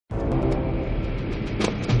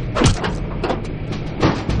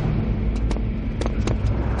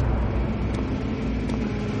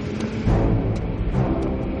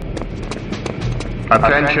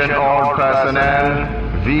Attention all personnel.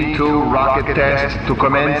 V2 rocket test to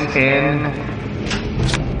commence in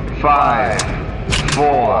 5,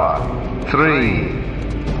 4, 3,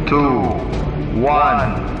 2,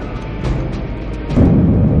 1.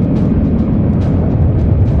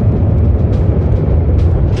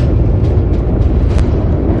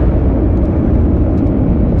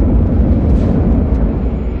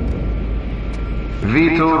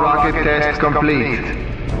 V2 rocket test complete.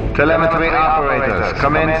 Telemetry operators,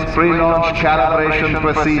 commence pre-launch calibration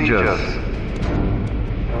procedures.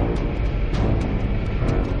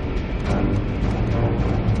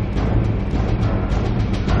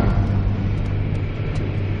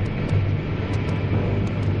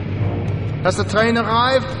 Has the train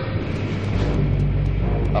arrived?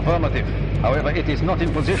 Affirmative. However, it is not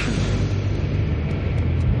in position.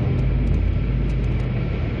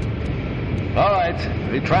 All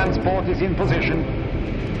right, the transport is in position.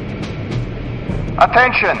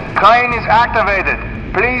 Attention, crane is activated.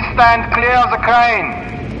 Please stand clear of the crane.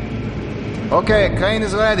 Okay, crane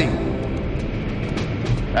is ready.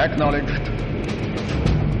 Acknowledged.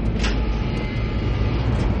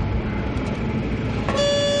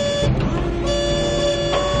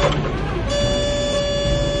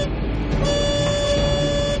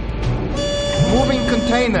 Moving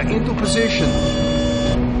container into position.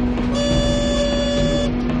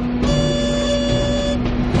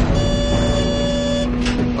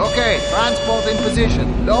 Okay, transport in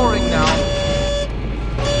position. Lowering now.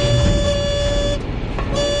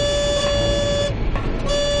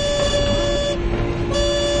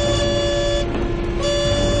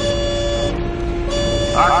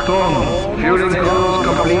 Achtung! Fueling crews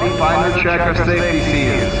complete final check of safety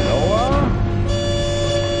seals.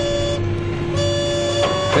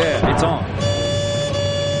 There, it's on.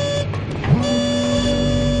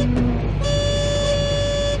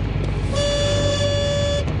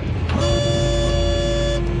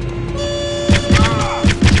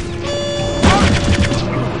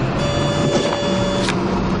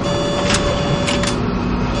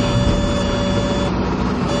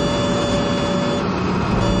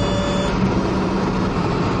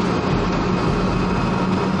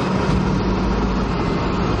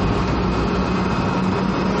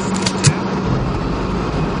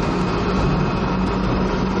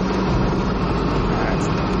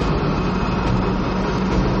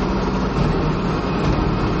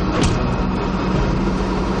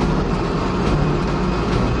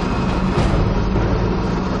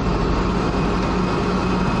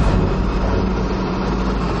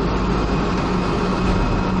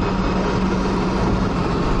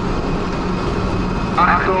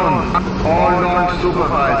 All launch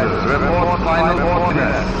supervisors, report final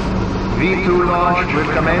orders. V2 launch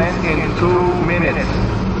will commence in 2 minutes.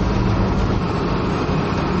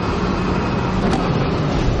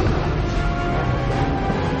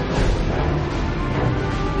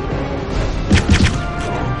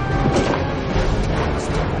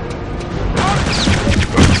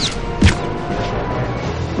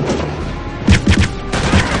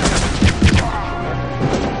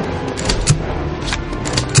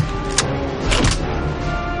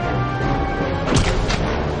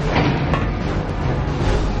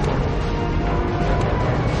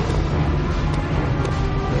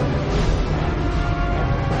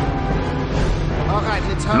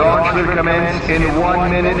 Launch will commence in 1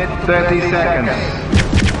 minute 30 seconds.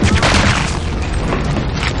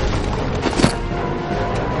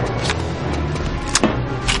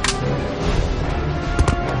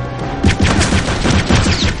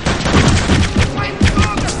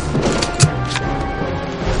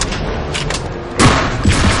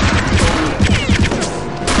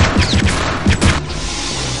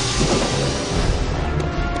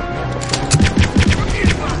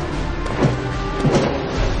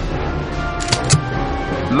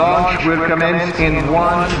 Launch will commence in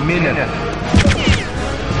 1 minute.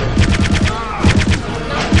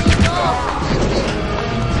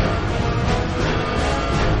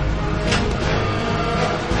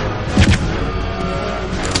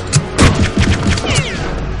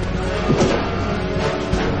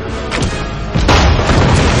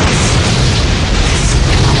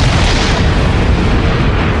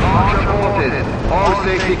 Launch aborted. All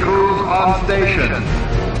safety crews on station.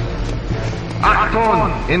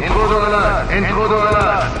 Achtung! Intruder alert! Intruder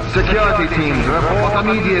alert! Security teams, report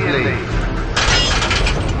immediately!